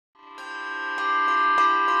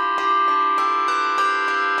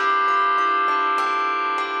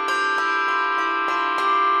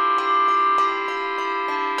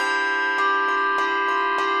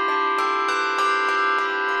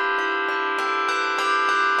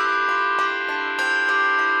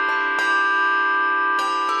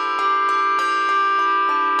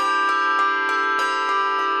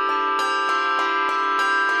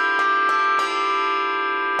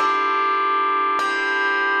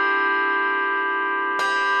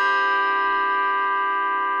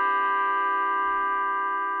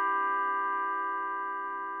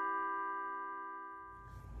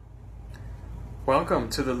Welcome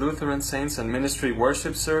to the Lutheran Saints and Ministry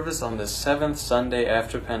worship service on the 7th Sunday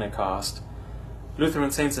after Pentecost.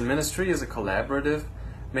 Lutheran Saints and Ministry is a collaborative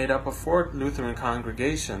made up of 4 Lutheran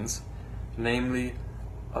congregations, namely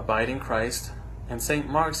Abiding Christ and St.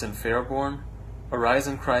 Mark's in Fairborn, Arise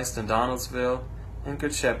in Christ in Donaldsville, and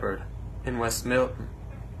Good Shepherd in West Milton.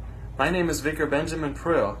 My name is Vicar Benjamin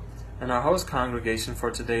Prill, and our host congregation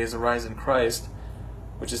for today is Arise in Christ,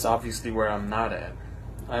 which is obviously where I'm not at.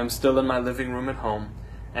 I am still in my living room at home,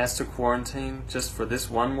 asked to quarantine just for this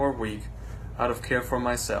one more week out of care for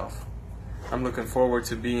myself. I'm looking forward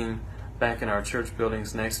to being back in our church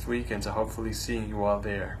buildings next week and to hopefully seeing you all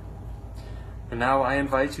there. And now I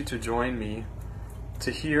invite you to join me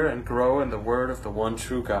to hear and grow in the word of the one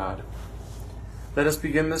true God. Let us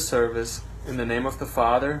begin this service in the name of the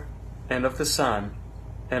Father, and of the Son,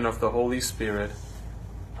 and of the Holy Spirit.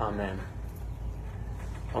 Amen.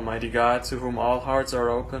 Almighty God, to whom all hearts are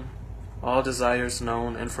open, all desires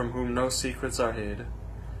known, and from whom no secrets are hid,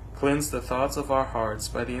 cleanse the thoughts of our hearts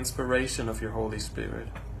by the inspiration of your Holy Spirit,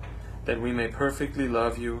 that we may perfectly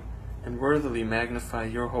love you and worthily magnify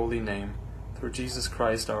your holy name, through Jesus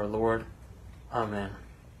Christ our Lord. Amen.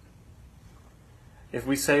 If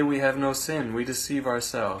we say we have no sin, we deceive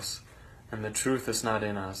ourselves, and the truth is not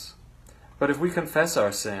in us. But if we confess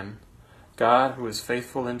our sin, God, who is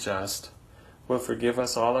faithful and just, will forgive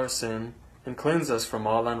us all our sin and cleanse us from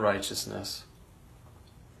all unrighteousness.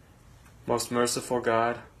 Most merciful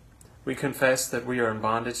God, we confess that we are in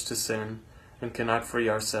bondage to sin and cannot free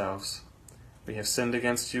ourselves. We have sinned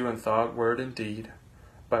against you in thought, word, and deed,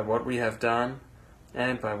 by what we have done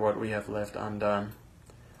and by what we have left undone.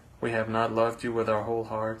 We have not loved you with our whole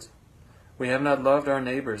heart. We have not loved our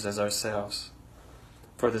neighbors as ourselves.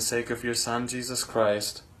 For the sake of your Son, Jesus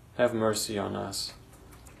Christ, have mercy on us.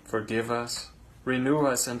 Forgive us, renew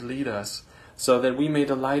us, and lead us, so that we may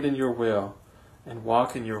delight in your will and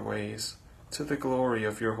walk in your ways, to the glory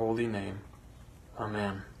of your holy name.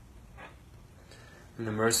 Amen. In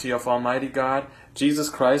the mercy of Almighty God, Jesus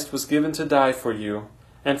Christ was given to die for you,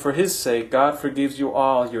 and for his sake God forgives you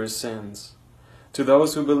all your sins. To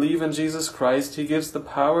those who believe in Jesus Christ, he gives the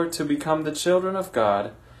power to become the children of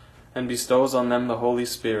God, and bestows on them the Holy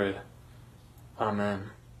Spirit. Amen.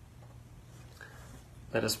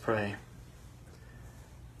 Let us pray.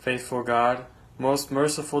 Faithful God, most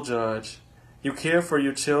merciful Judge, you care for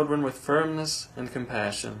your children with firmness and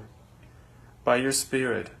compassion. By your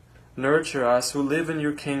Spirit, nurture us who live in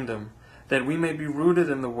your kingdom, that we may be rooted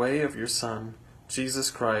in the way of your Son,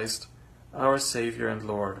 Jesus Christ, our Savior and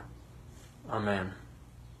Lord. Amen.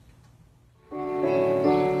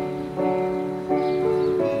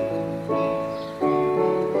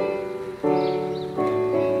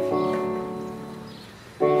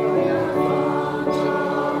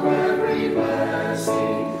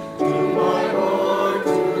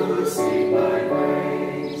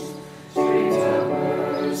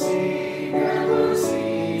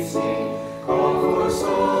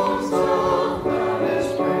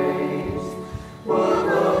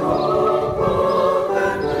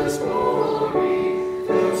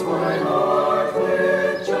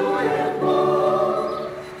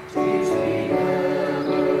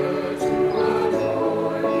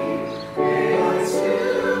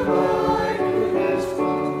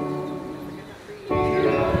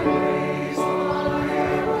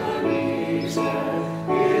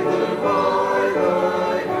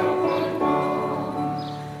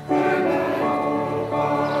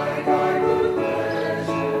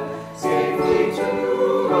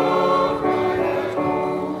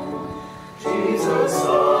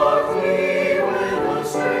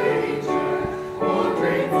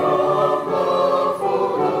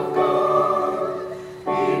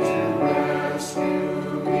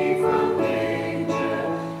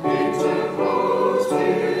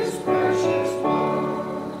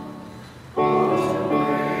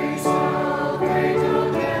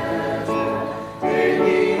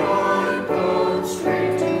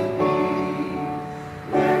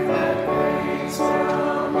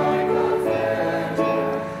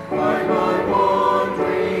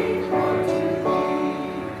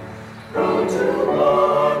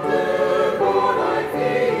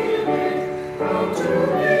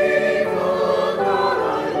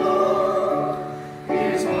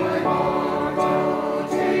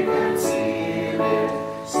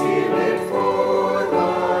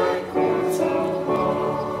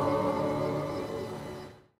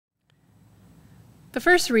 The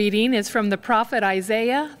first reading is from the prophet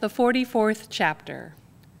Isaiah, the 44th chapter.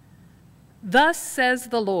 Thus says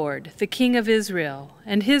the Lord, the King of Israel,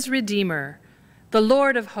 and his Redeemer, the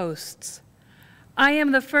Lord of hosts, I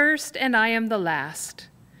am the first and I am the last.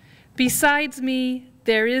 Besides me,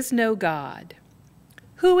 there is no God.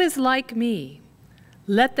 Who is like me?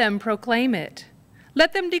 Let them proclaim it.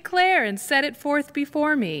 Let them declare and set it forth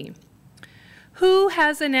before me. Who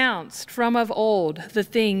has announced from of old the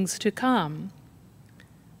things to come?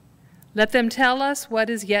 Let them tell us what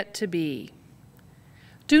is yet to be.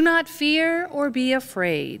 Do not fear or be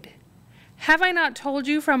afraid. Have I not told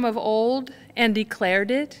you from of old and declared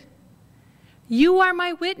it? You are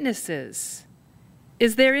my witnesses.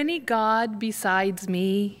 Is there any God besides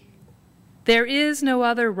me? There is no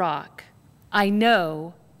other rock. I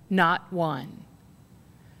know not one.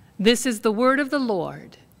 This is the word of the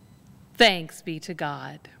Lord. Thanks be to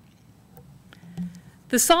God.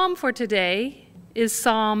 The psalm for today is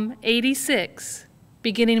Psalm 86,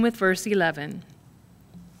 beginning with verse 11.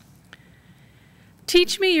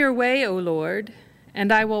 Teach me your way, O Lord,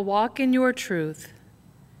 and I will walk in your truth.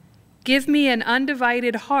 Give me an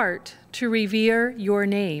undivided heart to revere your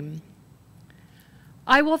name.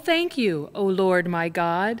 I will thank you, O Lord my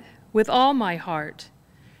God, with all my heart,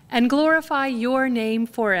 and glorify your name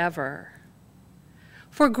forever.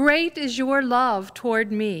 For great is your love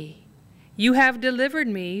toward me. You have delivered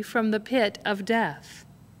me from the pit of death.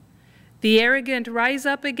 The arrogant rise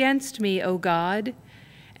up against me, O God,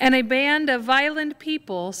 and a band of violent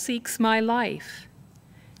people seeks my life.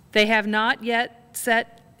 They have not yet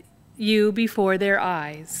set you before their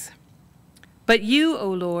eyes. But you, O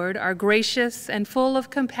Lord, are gracious and full of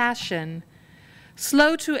compassion,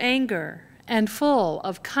 slow to anger, and full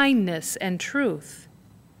of kindness and truth.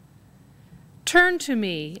 Turn to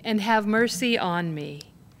me and have mercy on me.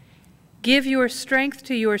 Give your strength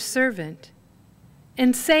to your servant,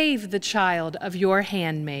 and save the child of your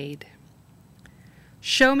handmaid.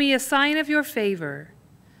 Show me a sign of your favor,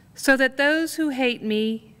 so that those who hate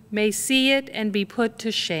me may see it and be put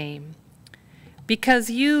to shame. Because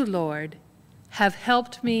you, Lord, have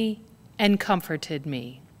helped me and comforted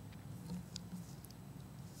me.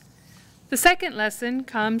 The second lesson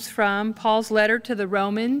comes from Paul's letter to the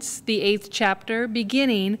Romans, the 8th chapter,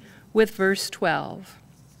 beginning with verse 12.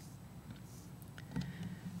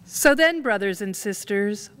 So then, brothers and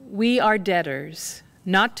sisters, we are debtors,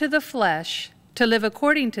 not to the flesh, to live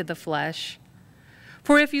according to the flesh.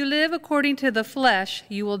 For if you live according to the flesh,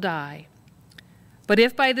 you will die. But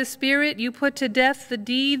if by the Spirit you put to death the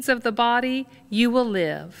deeds of the body, you will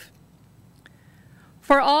live.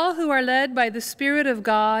 For all who are led by the Spirit of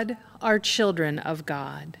God are children of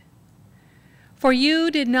God. For you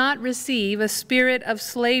did not receive a spirit of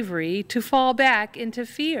slavery to fall back into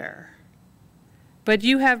fear, but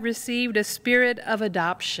you have received a spirit of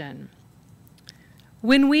adoption.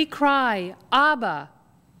 When we cry, Abba,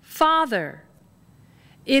 Father,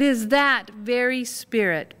 it is that very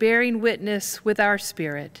Spirit bearing witness with our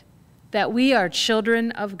spirit that we are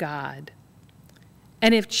children of God.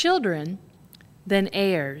 And if children, then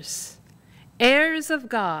heirs, heirs of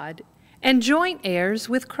God, and joint heirs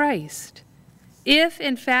with Christ, if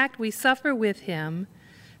in fact we suffer with him,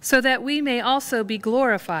 so that we may also be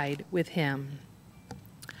glorified with him.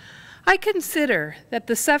 I consider that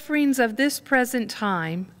the sufferings of this present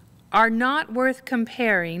time are not worth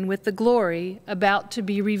comparing with the glory about to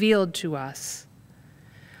be revealed to us.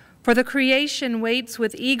 For the creation waits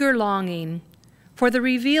with eager longing for the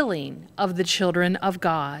revealing of the children of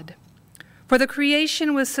God. For the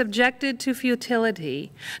creation was subjected to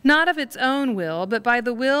futility, not of its own will, but by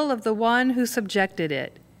the will of the one who subjected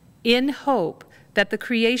it, in hope that the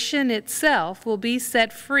creation itself will be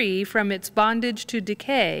set free from its bondage to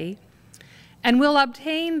decay, and will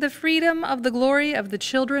obtain the freedom of the glory of the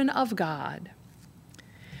children of God.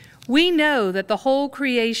 We know that the whole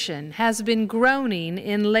creation has been groaning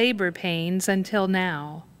in labor pains until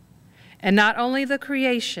now, and not only the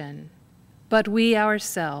creation, but we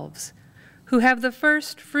ourselves, who have the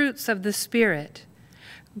first fruits of the Spirit,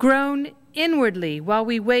 groan inwardly while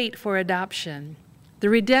we wait for adoption, the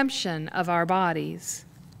redemption of our bodies.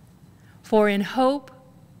 For in hope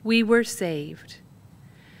we were saved.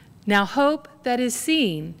 Now hope that is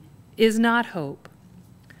seen is not hope.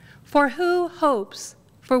 For who hopes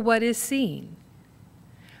for what is seen?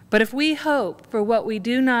 But if we hope for what we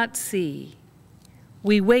do not see,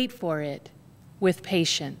 we wait for it with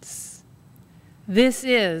patience. This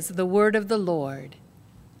is the word of the Lord.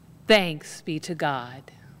 Thanks be to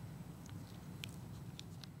God.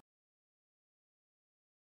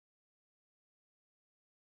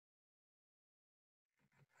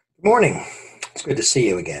 Good morning. It's good to see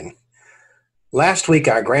you again. Last week,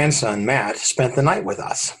 our grandson, Matt, spent the night with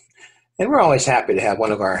us. And we're always happy to have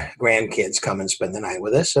one of our grandkids come and spend the night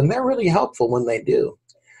with us, and they're really helpful when they do.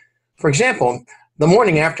 For example, The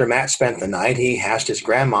morning after Matt spent the night, he asked his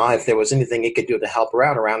grandma if there was anything he could do to help her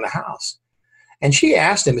out around the house. And she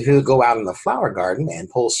asked him if he would go out in the flower garden and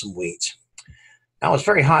pull some weeds. Now, it was a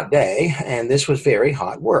very hot day, and this was very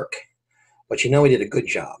hot work. But he did a good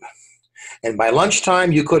job. And by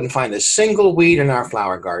lunchtime, you couldn't find a single weed in our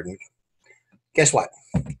flower garden. Guess what?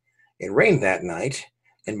 It rained that night,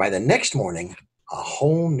 and by the next morning, a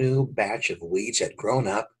whole new batch of weeds had grown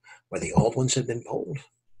up where the old ones had been pulled,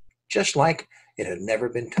 just like it had never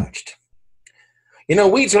been touched.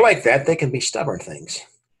 Weeds are like that. They can be stubborn things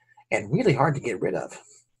and really hard to get rid of.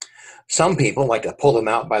 Some people like to pull them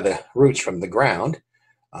out by the roots from the ground.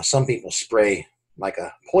 Some people spray like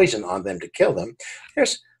a poison on them to kill them.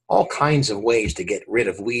 There's all kinds of ways to get rid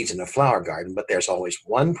of weeds in a flower garden, but there's always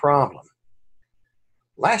one problem.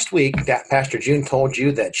 Last week, Pastor June told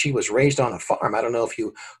you that she was raised on a farm. I don't know if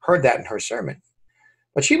you heard that in her sermon.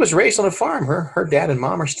 But she was raised on a farm. Her dad and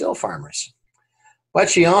mom are still farmers. But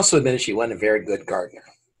she also admitted she wasn't a very good gardener.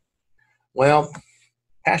 Well,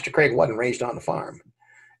 Pastor Craig wasn't raised on a farm,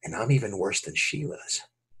 and I'm even worse than she was.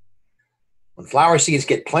 When flower seeds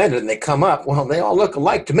get planted and they come up, well, they all look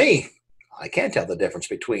alike to me. I can't tell the difference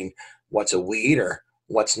between what's a weed or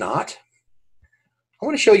what's not. I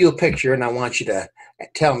want to show you a picture, and I want you to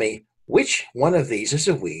tell me which one of these is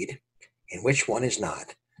a weed and which one is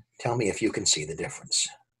not. Tell me if you can see the difference.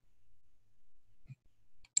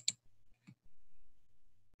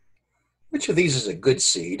 Which of these is a good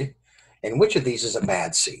seed and which of these is a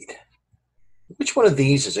bad seed? Which one of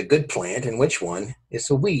these is a good plant and which one is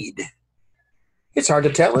a weed? It's hard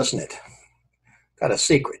to tell, isn't it? Got a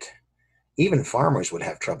secret. Even farmers would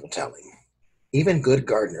have trouble telling. Even good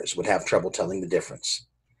gardeners would have trouble telling the difference.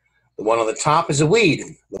 The one on the top is a weed.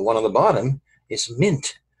 The one on the bottom is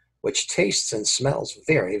mint, which tastes and smells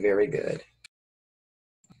very, very good.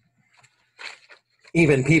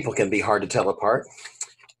 Even people can be hard to tell apart.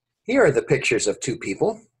 Here are the pictures of two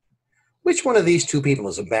people. Which one of these two people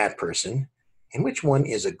is a bad person and which one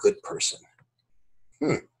is a good person?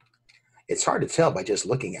 It's hard to tell by just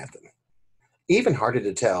looking at them. Even harder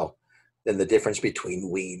to tell than the difference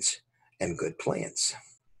between weeds and good plants.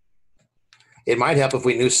 It might help if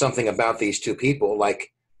we knew something about these two people,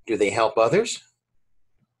 like, do they help others?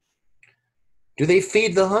 Do they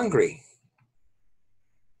feed the hungry?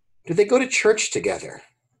 Do they go to church together?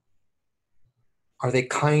 Are they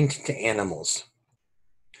kind to animals?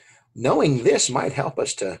 Knowing this might help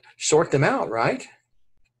us to sort them out, right?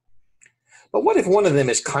 But what if one of them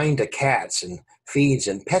is kind to cats and feeds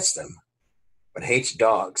and pets them, but hates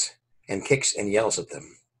dogs and kicks and yells at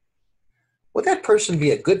them? Would that person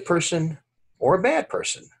be a good person or a bad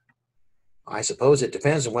person? I suppose it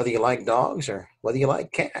depends on whether you like dogs or whether you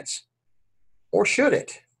like cats. Or should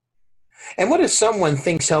it? And what if someone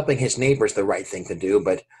thinks helping his neighbor is the right thing to do,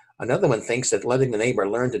 but another one thinks that letting the neighbor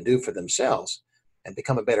learn to do for themselves and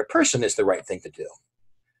become a better person is the right thing to do?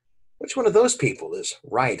 Which one of those people is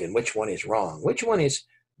right and which one is wrong? Which one is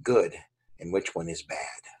good and which one is bad?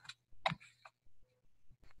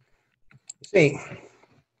 See,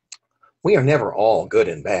 we are never all good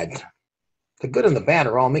and bad. The good and the bad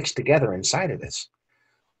are all mixed together inside of us.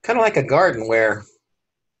 Kind of like a garden where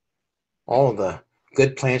all the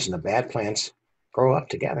good plants and the bad plants grow up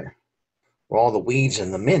together, where all the weeds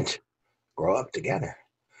and the mint grow up together.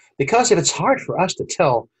 Because if it's hard for us to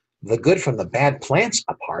tell the good from the bad plants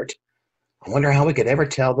apart, I wonder how we could ever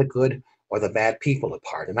tell the good or the bad people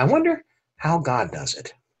apart. And I wonder how God does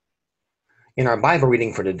it. In our Bible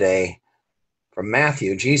reading for today, from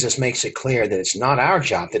Matthew, Jesus makes it clear that it's not our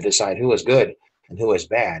job to decide who is good and who is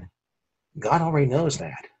bad. God already knows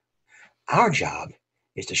that. Our job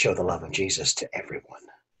is to show the love of Jesus to everyone.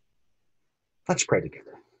 Let's pray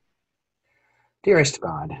together. Dearest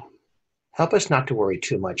God, help us not to worry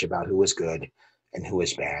too much about who is good and who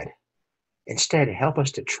is bad. Instead, help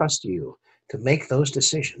us to trust you to make those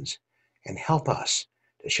decisions and help us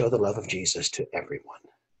to show the love of Jesus to everyone.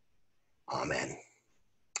 Amen.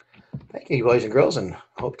 Thank you, boys and girls, and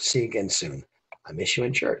hope to see you again soon. I miss you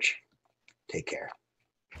in church. Take care.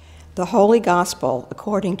 The Holy Gospel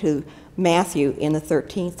according to Matthew in the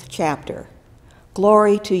 13th chapter.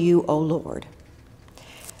 Glory to you, O Lord.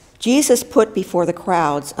 Jesus put before the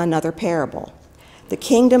crowds another parable. The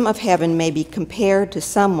kingdom of heaven may be compared to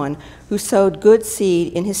someone who sowed good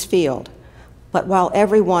seed in his field. But while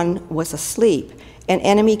everyone was asleep, an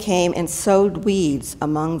enemy came and sowed weeds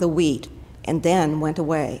among the wheat, and then went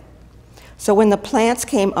away. So when the plants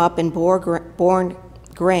came up and bore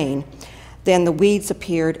grain, then the weeds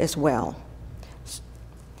appeared as well.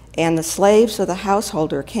 And the slaves of the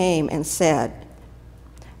householder came and said,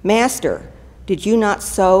 Master, did you not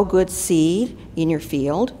sow good seed in your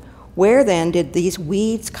field? Where then did these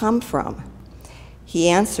weeds come from?" He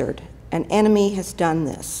answered, "An enemy has done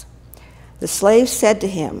this." The slave said to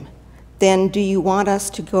him, "Then do you want us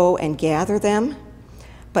to go and gather them?"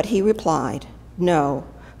 But he replied, "No,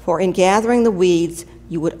 for in gathering the weeds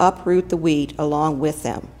you would uproot the wheat along with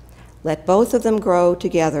them. Let both of them grow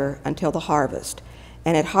together until the harvest.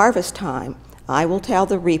 And at harvest time I will tell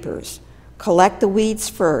the reapers, 'Collect the weeds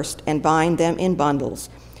first and bind them in bundles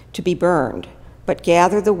to be burned, but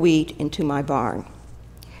gather the wheat into my barn.'"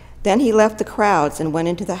 Then he left the crowds and went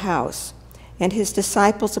into the house. And his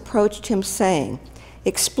disciples approached him, saying,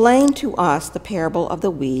 "Explain to us the parable of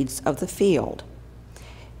the weeds of the field."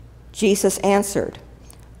 Jesus answered,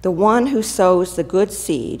 "The one who sows the good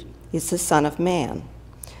seed is the Son of Man.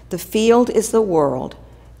 The field is the world,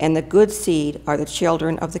 and the good seed are the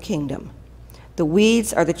children of the kingdom. The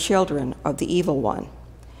weeds are the children of the evil one,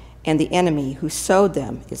 and the enemy who sowed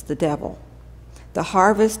them is the devil. The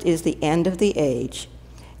harvest is the end of the age,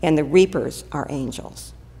 and the reapers are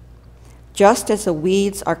angels. Just as the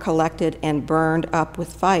weeds are collected and burned up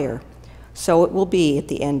with fire, so it will be at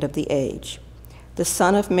the end of the age. The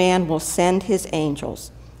Son of Man will send his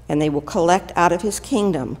angels, and they will collect out of his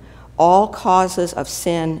kingdom all causes of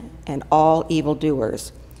sin and all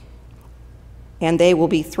evildoers, and they will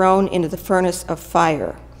be thrown into the furnace of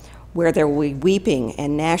fire, where there will be weeping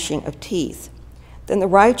and gnashing of teeth. Then the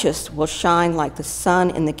righteous will shine like the sun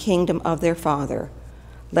in the kingdom of their Father.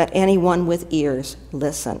 Let anyone with ears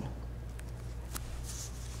listen."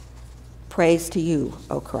 Praise to you,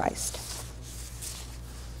 O Christ.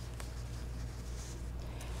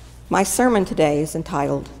 My sermon today is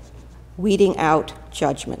entitled, "Weeding Out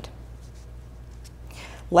Judgment."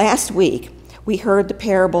 Last week, we heard the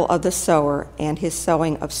parable of the sower and his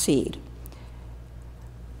sowing of seed.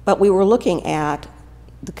 But we were looking at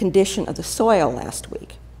the condition of the soil last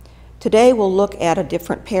week. Today, we'll look at a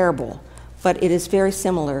different parable, but it is very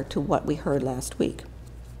similar to what we heard last week.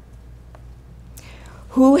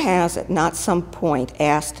 Who has at not some point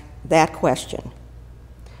asked that question?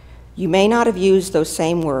 You may not have used those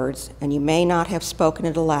same words, and you may not have spoken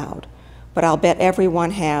it aloud, but I'll bet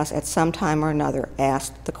everyone has at some time or another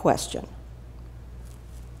asked the question.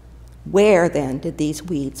 Where then did these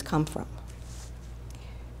weeds come from?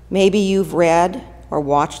 Maybe you've read or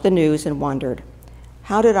watched the news and wondered,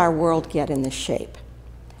 how did our world get in this shape?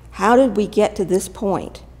 How did we get to this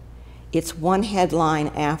point? It's one headline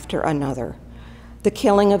after another. The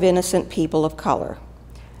killing of innocent people of color,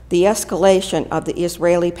 the escalation of the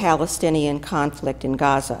Israeli-Palestinian conflict in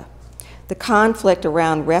Gaza, the conflict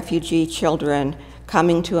around refugee children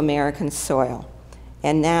coming to American soil,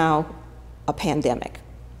 and now a pandemic.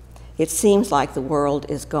 It seems like the world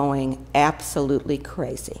is going absolutely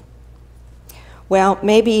crazy. Well,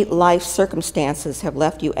 maybe life circumstances have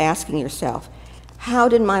left you asking yourself, how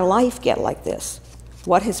did my life get like this?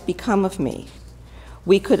 What has become of me?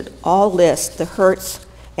 We could all list the hurts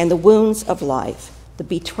and the wounds of life, the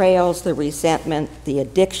betrayals, the resentment, the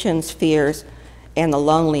addictions, fears, and the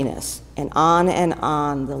loneliness, and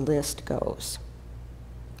on the list goes.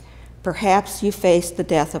 Perhaps you faced the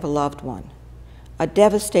death of a loved one, a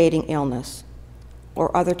devastating illness,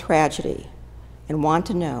 or other tragedy, and want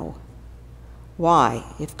to know, why,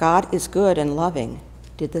 if God is good and loving,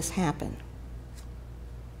 did this happen?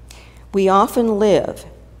 We often live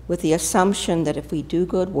with the assumption that if we do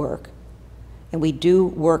good work, and we do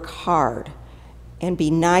work hard, and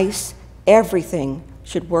be nice, everything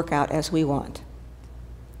should work out as we want.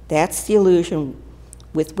 That's the illusion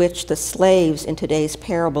with which the slaves in today's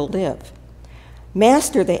parable live.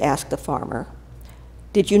 "Master," they asked the farmer,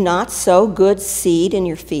 "did you not sow good seed in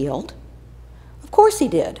your field?" Of course he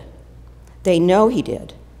did. They know he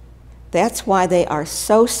did. That's why they are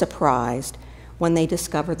so surprised when they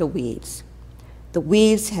discover the weeds. The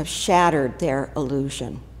weeds have shattered their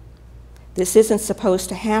illusion. This isn't supposed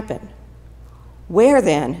to happen. Where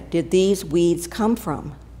then did these weeds come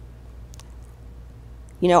from?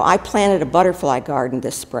 You know, I planted a butterfly garden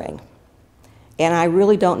this spring, and I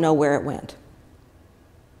really don't know where it went.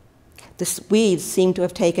 The weeds seem to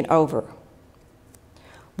have taken over.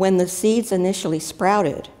 When the seeds initially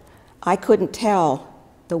sprouted, I couldn't tell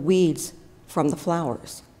the weeds from the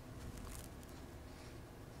flowers.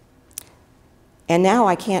 And now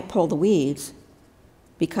I can't pull the weeds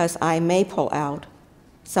because I may pull out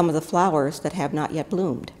some of the flowers that have not yet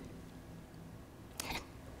bloomed.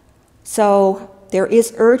 So there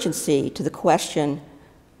is urgency to the question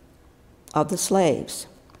of the slaves.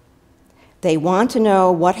 They want to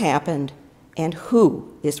know what happened and who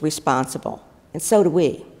is responsible, and so do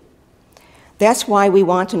we. That's why we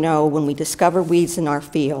want to know when we discover weeds in our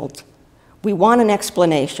field. We want an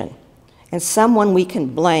explanation, and someone we can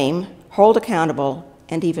blame, hold accountable,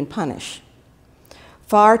 and even punish.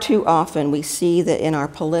 Far too often we see that in our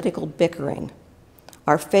political bickering,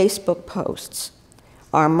 our Facebook posts,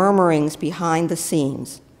 our murmurings behind the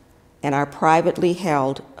scenes, and our privately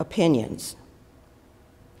held opinions.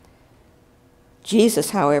 Jesus,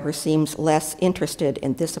 however, seems less interested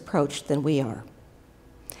in this approach than we are.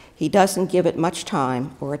 He doesn't give it much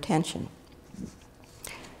time or attention.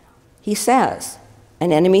 He says,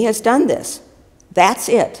 an enemy has done this. That's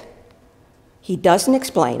it. He doesn't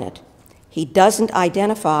explain it. He doesn't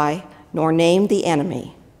identify nor name the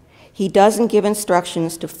enemy. He doesn't give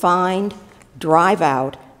instructions to find, drive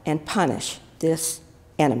out, and punish this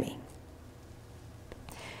enemy.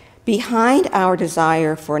 Behind our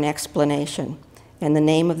desire for an explanation and the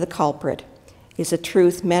name of the culprit is a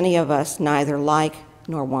truth many of us neither like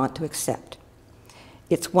nor want to accept.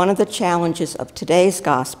 It's one of the challenges of today's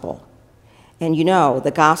gospel. And you know,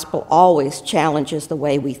 the gospel always challenges the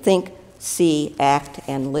way we think, see, act,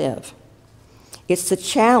 and live. It's the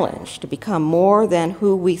challenge to become more than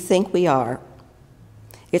who we think we are.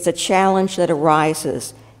 It's a challenge that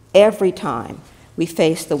arises every time we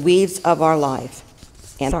face the weeds of our life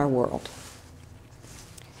and our world.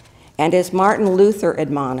 And as Martin Luther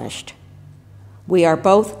admonished, we are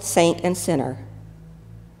both saint and sinner,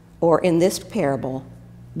 or in this parable,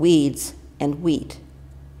 weeds and wheat.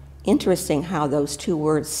 Interesting how those two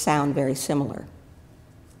words sound very similar.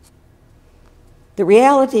 The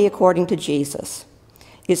reality, according to Jesus,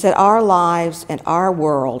 is that our lives and our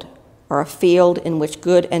world are a field in which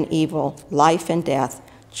good and evil, life and death,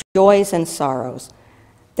 joys and sorrows,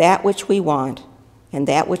 that which we want and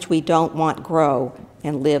that which we don't want grow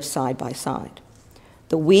and live side by side.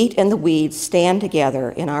 The wheat and the weeds stand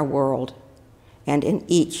together in our world and in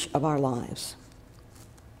each of our lives.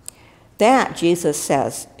 That, Jesus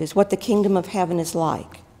says, is what the kingdom of heaven is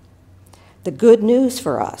like. The good news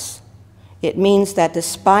for us, it means that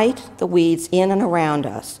despite the weeds in and around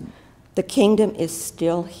us, the kingdom is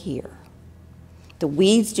still here. The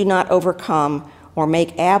weeds do not overcome or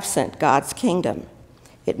make absent God's kingdom.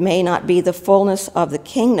 It may not be the fullness of the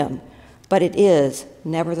kingdom, but it is,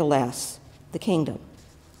 nevertheless, the kingdom.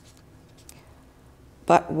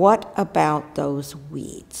 But what about those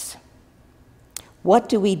weeds? What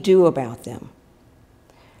do we do about them?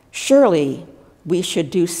 Surely we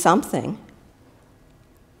should do something,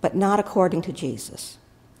 but not according to Jesus.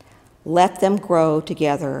 Let them grow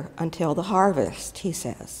together until the harvest, he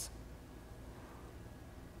says.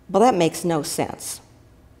 Well, that makes no sense.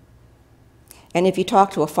 And if you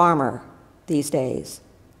talk to a farmer these days,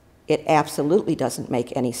 it absolutely doesn't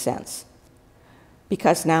make any sense,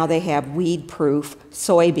 because now they have weed-proof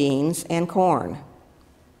soybeans and corn.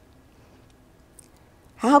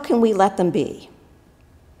 How can we let them be?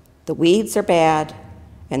 The weeds are bad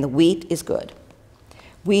and the wheat is good.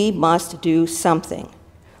 We must do something.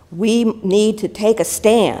 We need to take a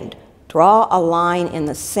stand, draw a line in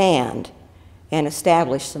the sand, and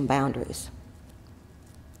establish some boundaries.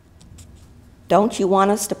 Don't you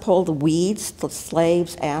want us to pull the weeds, the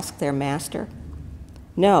slaves asked their master?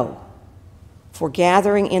 No. For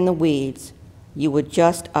gathering in the weeds, you would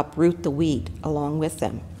just uproot the wheat along with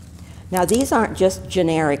them. Now, these aren't just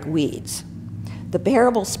generic weeds. The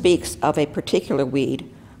parable speaks of a particular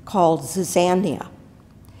weed called zizania.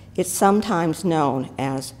 It's sometimes known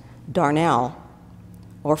as darnel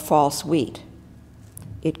or false wheat.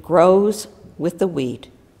 It grows with the wheat.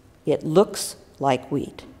 It looks like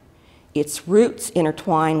wheat. Its roots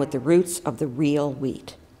intertwine with the roots of the real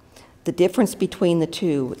wheat. The difference between the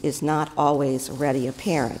two is not always readily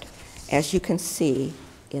apparent, as you can see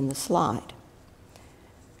in the slide.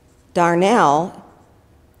 Darnel,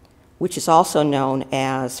 which is also known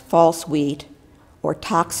as false wheat or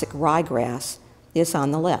toxic ryegrass, is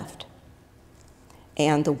on the left,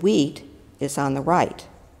 and the wheat is on the right.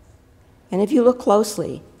 And if you look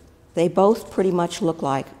closely, they both pretty much look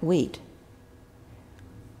like wheat.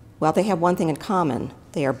 Well, they have one thing in common.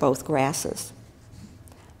 They are both grasses.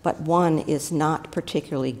 But one is not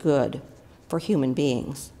particularly good for human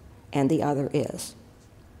beings, and the other is.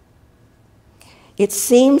 It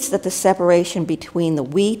seems that the separation between the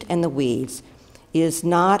wheat and the weeds is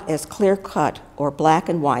not as clear-cut or black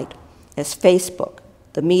and white as Facebook,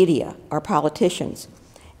 the media, our politicians,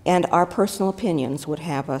 and our personal opinions would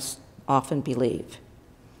have us often believe.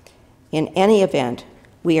 In any event,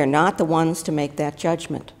 we are not the ones to make that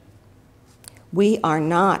judgment. We are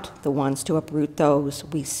not the ones to uproot those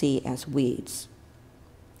we see as weeds.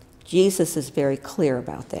 Jesus is very clear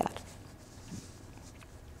about that.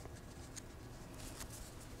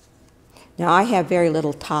 Now, I have very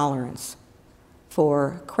little tolerance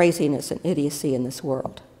for craziness and idiocy in this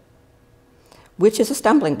world. which is a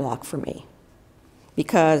stumbling block for me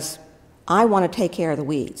because I want to take care of the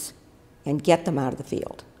weeds and get them out of the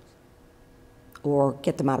field, or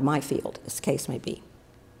get them out of my field, as the case may be.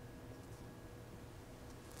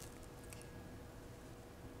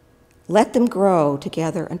 Let them grow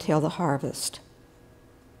together until the harvest.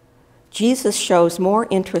 Jesus shows more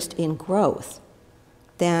interest in growth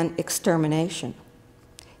than extermination.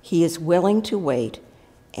 He is willing to wait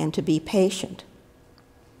and to be patient.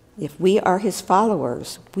 If we are his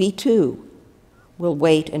followers, we too will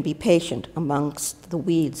wait and be patient amongst the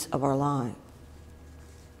weeds of our lives.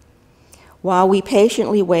 While we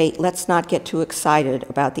patiently wait, let's not get too excited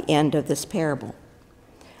about the end of this parable.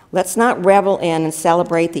 Let's not revel in and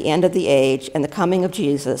celebrate the end of the age and the coming of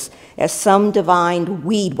Jesus as some divine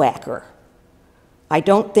weed whacker. I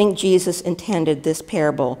don't think Jesus intended this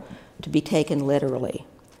parable to be taken literally,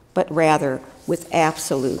 but rather with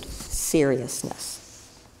absolute seriousness.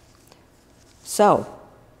 So,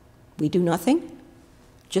 we do nothing?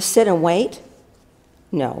 Just sit and wait?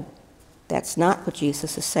 No, that's not what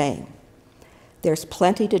Jesus is saying. There's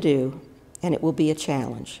plenty to do, and it will be a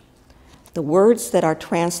challenge. The words that are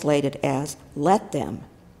translated as "let them"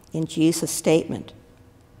 in Jesus' statement,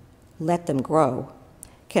 "let them grow,"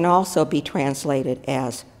 can also be translated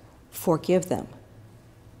as "forgive them."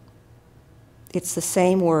 It's the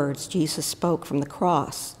same words Jesus spoke from the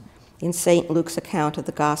cross in St. Luke's account of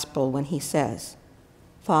the gospel when he says,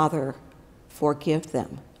 "Father, forgive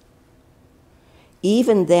them."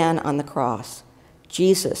 Even then on the cross,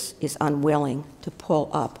 Jesus is unwilling to pull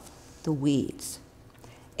up the weeds.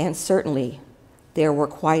 And certainly, there were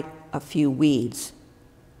quite a few weeds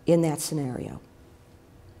in that scenario.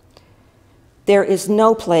 There is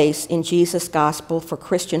no place in Jesus' gospel for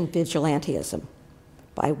Christian vigilantism,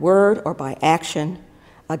 by word or by action,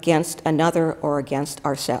 against another or against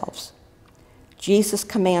ourselves. Jesus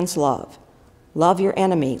commands love. Love your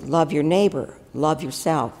enemy, love your neighbor, love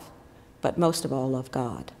yourself, but most of all, love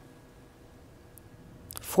God.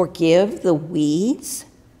 Forgive the weeds?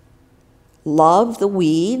 Love the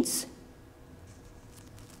weeds?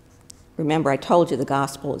 Remember, I told you the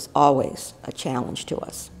gospel is always a challenge to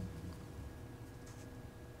us.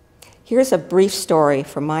 Here's a brief story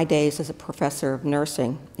from my days as a professor of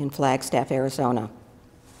nursing in Flagstaff, Arizona.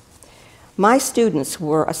 My students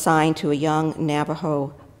were assigned to a young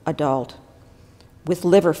Navajo adult with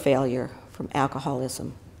liver failure from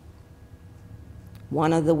alcoholism,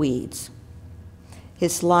 one of the weeds.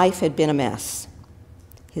 His life had been a mess.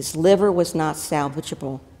 His liver was not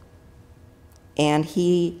salvageable, and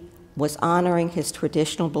he was honoring his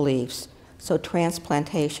traditional beliefs, so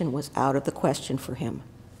transplantation was out of the question for him.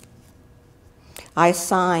 I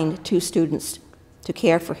assigned 2 students to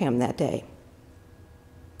care for him that day.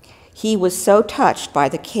 He was so touched by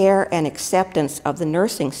the care and acceptance of the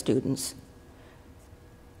nursing students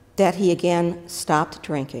that he again stopped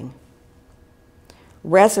drinking,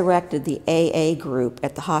 resurrected the AA group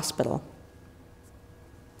at the hospital,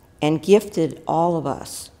 and gifted all of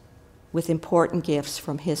us with important gifts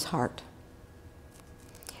from his heart.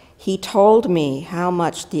 He told me how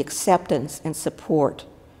much the acceptance and support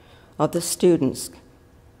of the students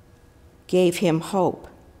gave him hope,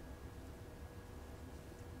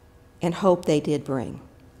 and hope they did bring.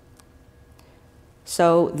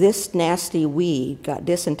 So this nasty weed got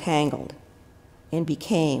disentangled and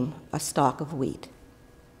became a stalk of wheat.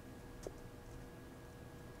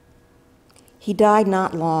 He died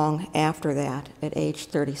not long after that, at age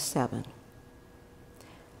 37.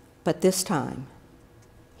 But this time,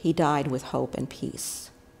 he died with hope and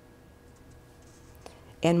peace.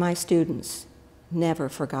 And my students never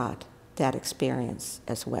forgot that experience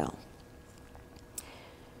as well.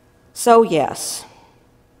 So yes,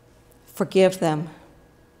 forgive them,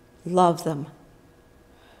 love them.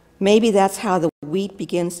 Maybe that's how the wheat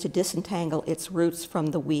begins to disentangle its roots from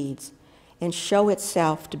the weeds and show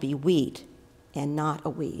itself to be wheat and not a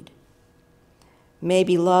weed.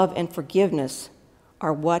 Maybe love and forgiveness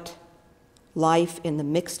are what life in the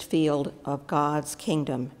mixed field of God's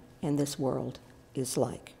kingdom in this world is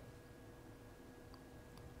like.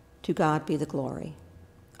 To God be the glory.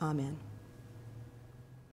 Amen.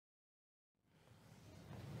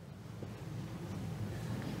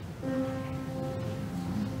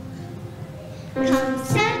 Come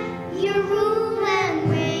set your rule and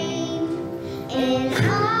reign in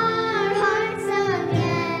our hearts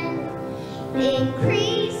again.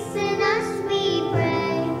 Increase in us, we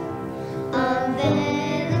pray, of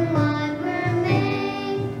it and what we're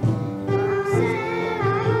made. Come set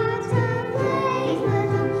our hearts ablaze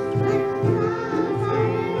with love,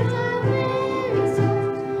 fire our weary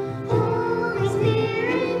souls. Holy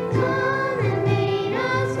Spirit, come and made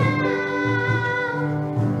us now.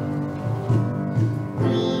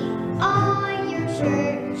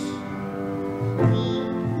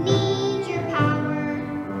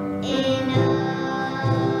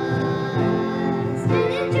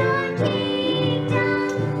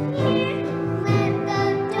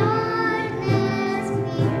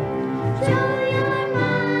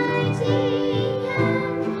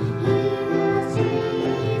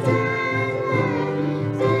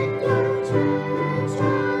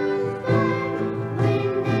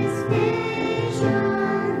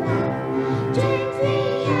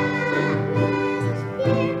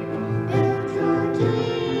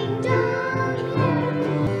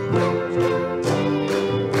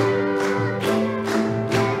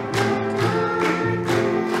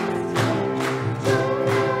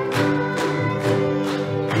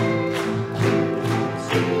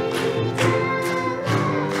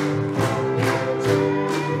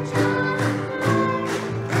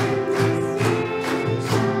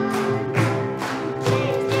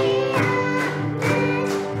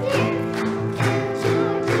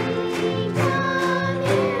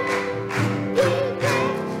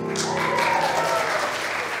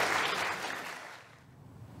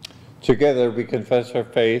 Together we confess our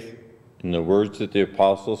faith in the words of the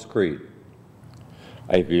Apostles' Creed.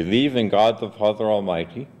 I believe in God the Father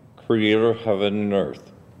Almighty, creator of heaven and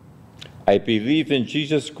earth. I believe in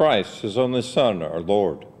Jesus Christ, his only Son, our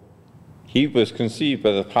Lord. He was conceived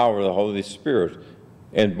by the power of the Holy Spirit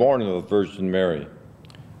and born of the Virgin Mary.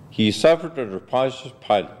 He suffered under Pontius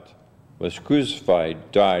Pilate, was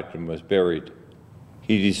crucified, died, and was buried.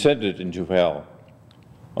 He descended into hell.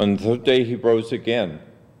 On the third day he rose again.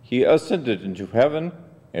 He ascended into heaven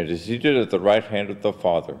and is seated at the right hand of the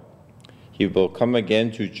Father. He will come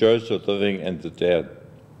again to judge the living and the dead.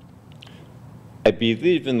 I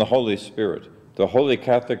believe in the Holy Spirit, the Holy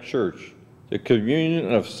Catholic Church, the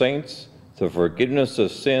communion of saints, the forgiveness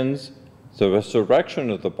of sins, the resurrection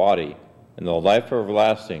of the body, and the life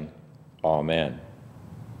everlasting. Amen.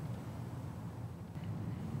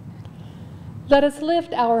 Let us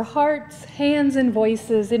lift our hearts, hands, and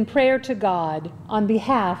voices in prayer to God on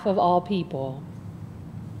behalf of all people.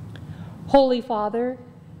 Holy Father,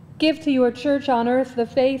 give to your church on earth the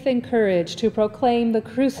faith and courage to proclaim the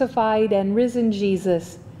crucified and risen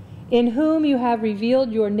Jesus, in whom you have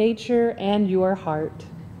revealed your nature and your heart.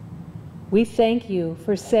 We thank you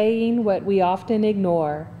for saying what we often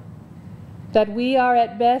ignore, that we are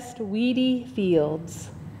at best weedy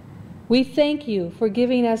fields. We thank you for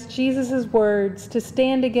giving us Jesus' words to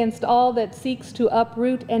stand against all that seeks to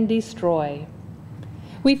uproot and destroy.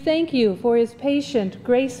 We thank you for his patient,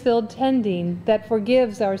 grace-filled tending that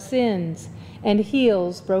forgives our sins and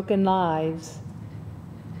heals broken lives.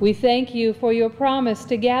 We thank you for your promise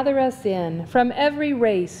to gather us in from every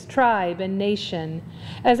race, tribe, and nation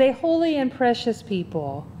as a holy and precious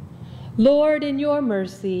people. Lord, in your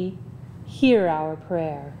mercy, hear our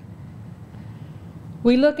prayer.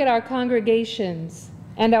 We look at our congregations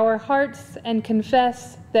and our hearts and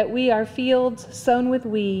confess that we are fields sown with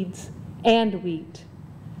weeds and wheat.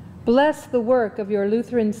 Bless the work of your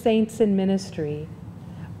Lutheran saints in ministry.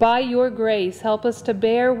 By your grace, help us to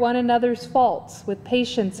bear one another's faults with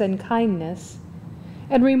patience and kindness,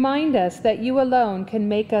 and remind us that you alone can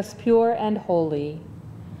make us pure and holy.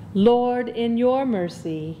 Lord, in your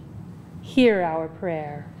mercy, hear our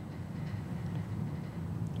prayer.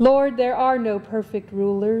 Lord, there are no perfect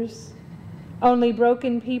rulers, only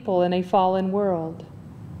broken people in a fallen world.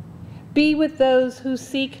 Be with those who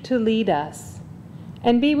seek to lead us,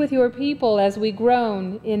 and be with your people as we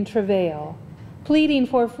groan in travail, pleading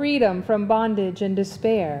for freedom from bondage and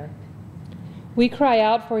despair. We cry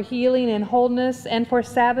out for healing and wholeness and for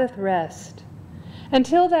Sabbath rest.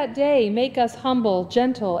 Until that day, make us humble,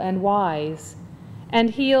 gentle, and wise, and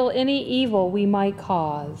heal any evil we might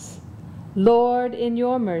cause. Lord, in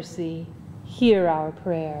your mercy, hear our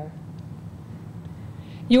prayer.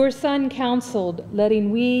 Your Son counseled,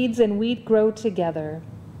 letting weeds and wheat grow together.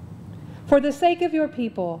 For the sake of your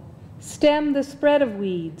people, stem the spread of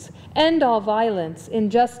weeds, end all violence,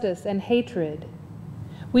 injustice, and hatred.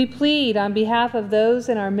 We plead on behalf of those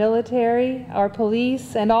in our military, our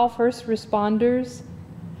police, and all first responders.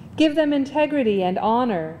 Give them integrity and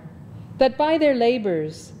honor, that by their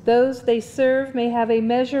labors, those they serve may have a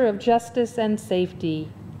measure of justice and safety.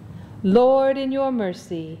 Lord, in your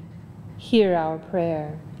mercy, hear our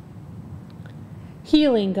prayer.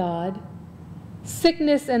 Healing God,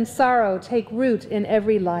 sickness and sorrow take root in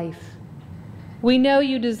every life. We know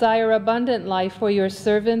you desire abundant life for your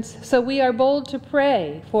servants, so we are bold to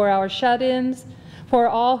pray for our shut-ins, for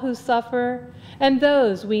all who suffer, and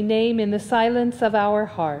those we name in the silence of our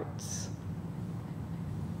hearts.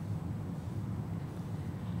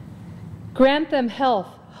 Grant them health,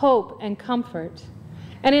 hope, and comfort,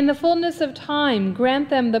 and in the fullness of time, grant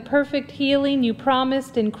them the perfect healing you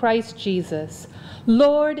promised in Christ Jesus.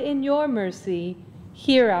 Lord, in your mercy,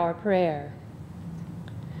 hear our prayer.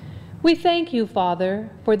 We thank you, Father,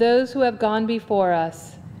 for those who have gone before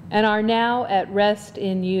us and are now at rest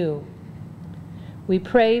in you. We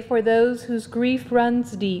pray for those whose grief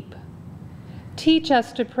runs deep. Teach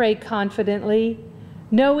us to pray confidently,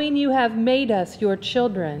 knowing you have made us your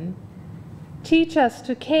children. Teach us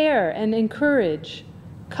to care and encourage,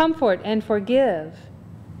 comfort and forgive,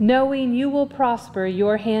 knowing you will prosper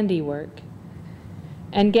your handiwork.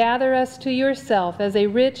 And gather us to yourself as a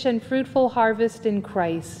rich and fruitful harvest in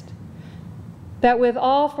Christ, that with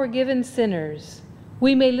all forgiven sinners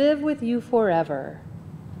we may live with you forever.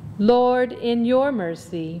 Lord, in your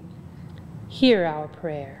mercy, hear our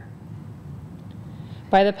prayer.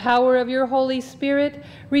 By the power of your Holy Spirit,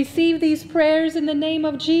 receive these prayers in the name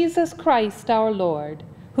of Jesus Christ our Lord,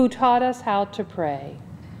 who taught us how to pray.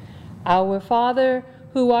 Our Father,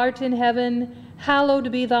 who art in heaven,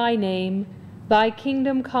 hallowed be thy name. Thy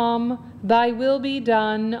kingdom come, thy will be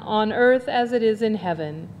done, on earth as it is in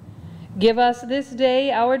heaven. Give us this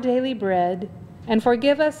day our daily bread, and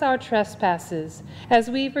forgive us our trespasses, as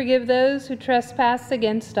we forgive those who trespass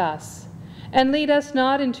against us. And lead us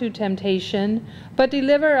not into temptation, but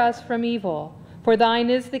deliver us from evil. For thine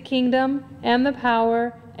is the kingdom, and the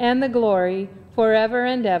power, and the glory, forever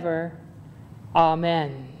and ever.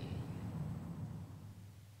 Amen.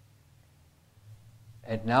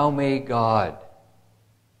 And now may God,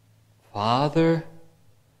 Father,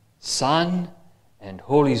 Son, and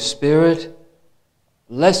Holy Spirit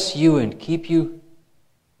bless you and keep you.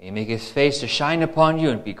 May He make His face to shine upon you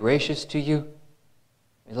and be gracious to you.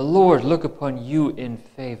 May the Lord look upon you in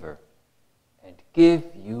favor and give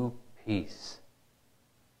you peace.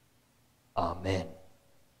 Amen.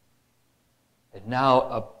 And now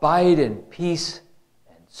abide in peace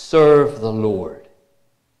and serve the Lord.